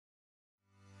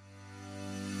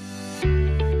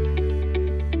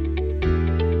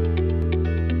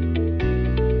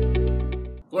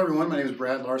Hello everyone, my name is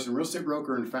Brad Larson, real estate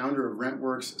broker and founder of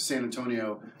RentWorks San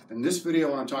Antonio. In this video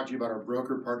I want to talk to you about our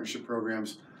broker partnership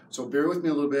programs. So bear with me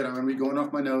a little bit. I'm going to be going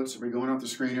off my notes, I'll be going off the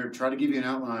screen here to try to give you an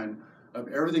outline of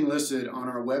everything listed on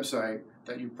our website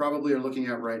that you probably are looking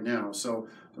at right now. So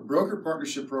the broker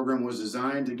partnership program was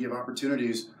designed to give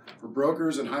opportunities for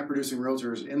brokers and high producing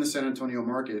realtors in the San Antonio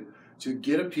market to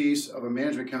get a piece of a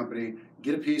management company,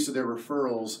 get a piece of their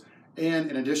referrals,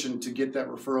 and in addition to get that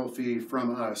referral fee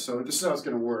from us. So this is how it's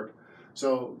going to work.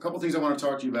 So a couple things I want to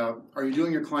talk to you about. Are you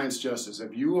doing your clients justice?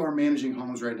 If you are managing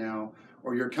homes right now,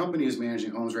 or your company is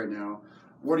managing homes right now,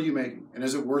 what are you making? And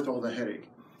is it worth all the headache?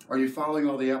 Are you following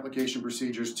all the application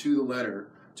procedures to the letter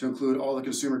to include all the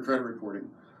consumer credit reporting?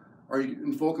 Are you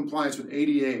in full compliance with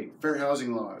ADA, fair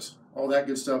housing laws, all that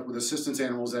good stuff with assistance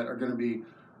animals that are going to be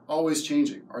always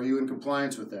changing? Are you in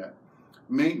compliance with that?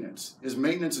 Maintenance. Is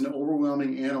maintenance an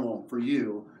overwhelming animal for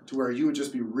you to where you would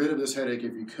just be rid of this headache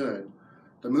if you could?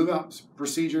 The move-out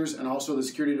procedures and also the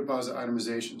security deposit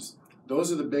itemizations.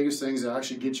 Those are the biggest things that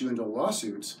actually get you into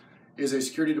lawsuits, is a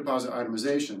security deposit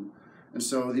itemization. And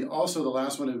so also the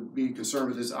last one to be concerned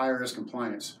with is IRS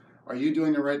compliance. Are you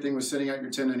doing the right thing with sending out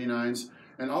your 1099s?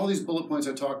 And all these bullet points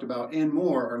I talked about and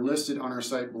more are listed on our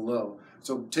site below.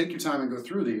 So take your time and go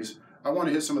through these. I want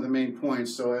to hit some of the main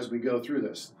points so as we go through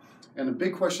this. And the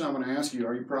big question I'm going to ask you,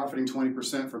 are you profiting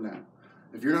 20% from that?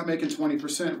 If you're not making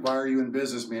 20%, why are you in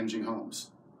business managing homes?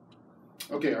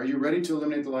 Okay, are you ready to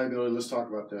eliminate the liability? Let's talk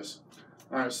about this.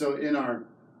 All right, so in our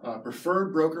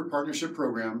preferred broker partnership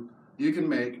program, you can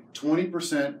make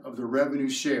 20% of the revenue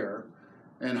share,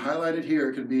 and highlighted here,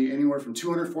 it could be anywhere from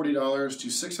 $240 to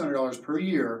 $600 per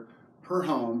year per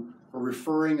home for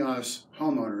referring us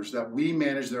homeowners that we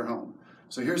manage their home.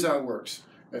 So here's how it works.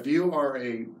 If you are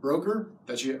a broker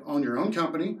that you own your own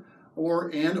company, or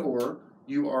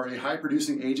you are a high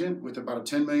producing agent with about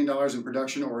 $10 million in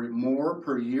production or more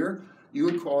per year, you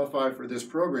would qualify for this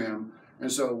program. And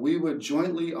so we would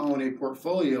jointly own a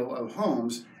portfolio of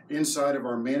homes inside of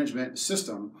our management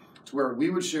system to where we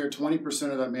would share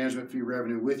 20% of that management fee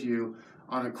revenue with you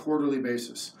on a quarterly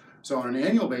basis. So on an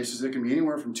annual basis, it can be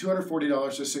anywhere from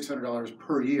 $240 to $600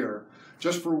 per year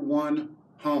just for one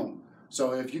home.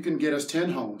 So if you can get us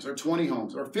 10 homes or 20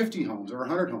 homes or 50 homes or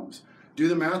 100 homes, do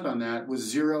the math on that with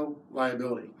zero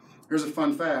liability. Here's a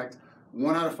fun fact.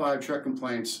 1 out of 5 truck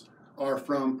complaints are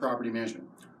from property management.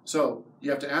 So you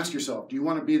have to ask yourself, do you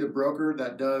want to be the broker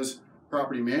that does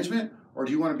property management, or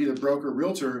do you want to be the broker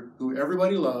realtor who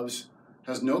everybody loves,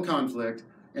 has no conflict,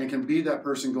 and can be that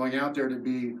person going out there to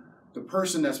be the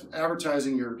person that's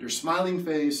advertising your smiling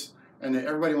face and that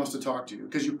everybody wants to talk to you?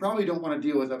 Because you probably don't want to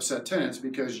deal with upset tenants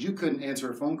because you couldn't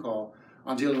answer a phone call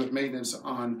on dealing with maintenance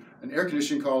on an air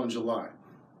conditioning call in July.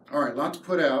 All right, a lot to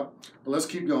put out, but let's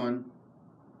keep going.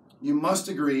 You must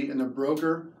agree in the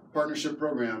broker partnership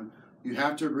program, you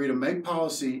have to agree to make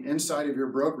policy inside of your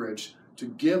brokerage to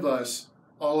give us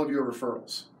all of your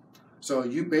referrals. So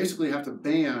you basically have to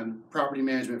ban property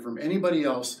management from anybody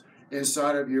else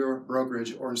inside of your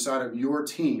brokerage or inside of your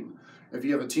team. If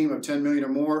you have a team of 10 million or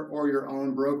more or your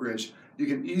own brokerage, you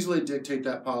can easily dictate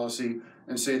that policy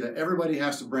and say that everybody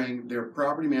has to bring their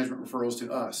property management referrals to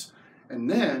us. And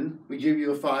then we give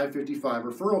you a $5.55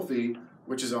 referral fee,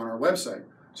 which is on our website.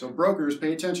 So brokers,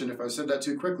 pay attention. If I said that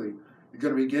too quickly, you're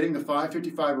going to be getting the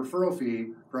 $5.55 referral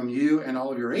fee from you and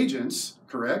all of your agents,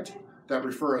 correct, that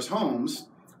refer us homes,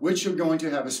 which you're going to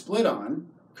have a split on,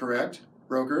 correct,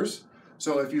 brokers?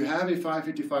 So if you have a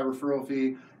 $5.55 referral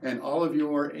fee and all of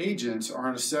your agents are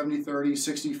on a 70-30,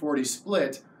 60-40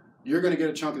 split, you're going to get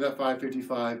a chunk of that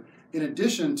 $5.55 in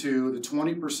addition to the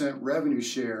 20% revenue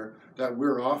share that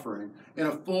we're offering in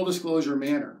a full disclosure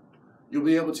manner. You'll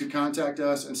be able to contact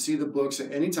us and see the books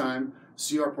at any time,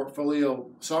 see our portfolio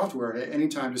software at any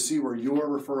time to see where your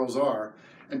referrals are.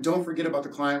 And don't forget about the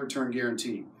client return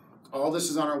guarantee. All this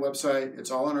is on our website. It's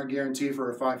all on our guarantee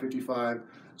for a $5.55.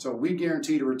 So we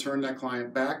guarantee to return that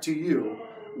client back to you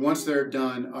once they're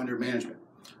done under management.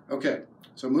 Okay,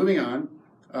 so moving on,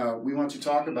 we want to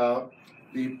talk about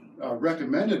the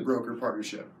recommended broker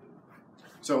partnership.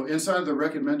 So inside the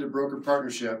recommended broker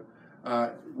partnership,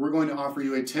 we're going to offer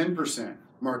you a 10%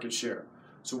 market share.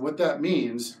 So what that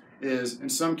means is in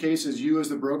some cases, you as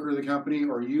the broker of the company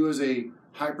or you as a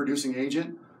high producing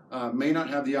agent may not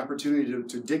have the opportunity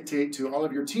to dictate to all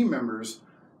of your team members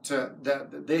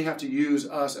that they have to use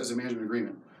us as a management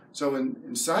agreement. So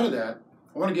inside of that,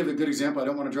 I want to give a good example. I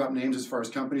don't want to drop names as far as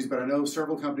companies, but I know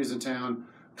several companies in town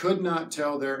could not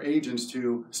tell their agents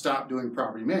to stop doing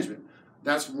property management.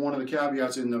 That's one of the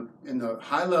caveats in the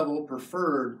high-level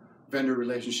preferred vendor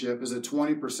relationship is a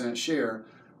 20% share,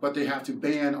 but they have to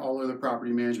ban all other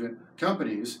property management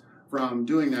companies from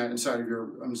doing that inside of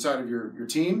your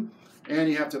team, and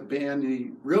you have to ban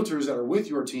the realtors that are with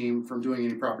your team from doing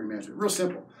any property management. Real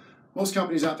simple. Most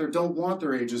companies out there don't want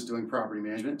their agents doing property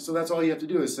management, so that's all you have to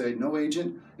do is say no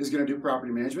agent is going to do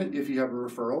property management. If you have a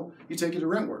referral, you take it to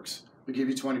RentWorks. We give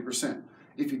you 20%.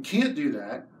 If you can't do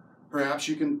that, perhaps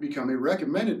you can become a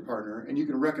recommended partner, and you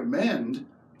can recommend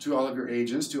to all of your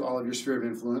agents, to all of your sphere of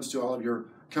influence, to all of your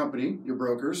company, your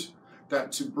brokers,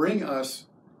 that to bring us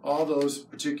all those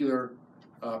particular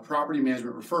property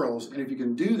management referrals. And if you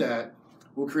can do that,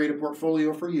 we'll create a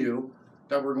portfolio for you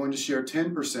that we're going to share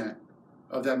 10%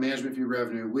 of that management fee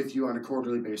revenue with you on a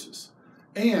quarterly basis.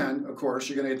 And of course,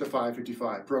 you're going to get the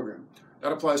 555 program.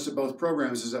 That applies to both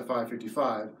programs is at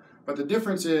 555, but the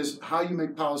difference is how you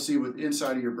make policy with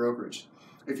inside of your brokerage.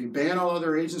 If you ban all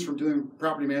other agents from doing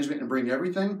property management and bring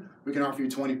everything, we can offer you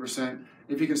 20%.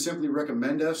 If you can simply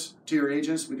recommend us to your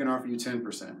agents, we can offer you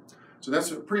 10%. So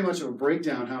that's pretty much a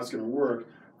breakdown how it's going to work.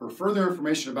 For further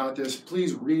information about this,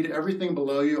 please read everything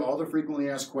below you, all the frequently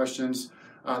asked questions.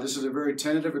 This is a very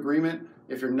tentative agreement.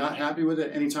 If you're not happy with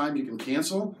it anytime, you can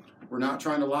cancel. We're not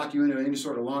trying to lock you into any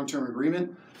sort of long-term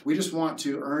agreement. We just want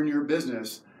to earn your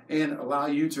business and allow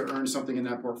you to earn something in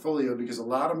that portfolio, because a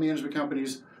lot of management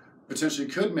companies potentially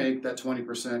could make that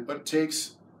 20%, but it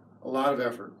takes a lot of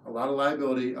effort, a lot of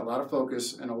liability, a lot of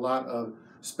focus, and a lot of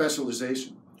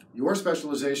specialization. Your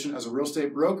specialization as a real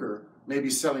estate broker may be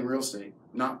selling real estate,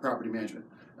 not property management.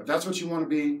 If that's what you want to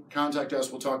be, contact us.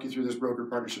 We'll talk you through this broker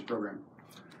partnership program.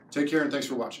 Take care, and thanks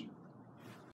for watching.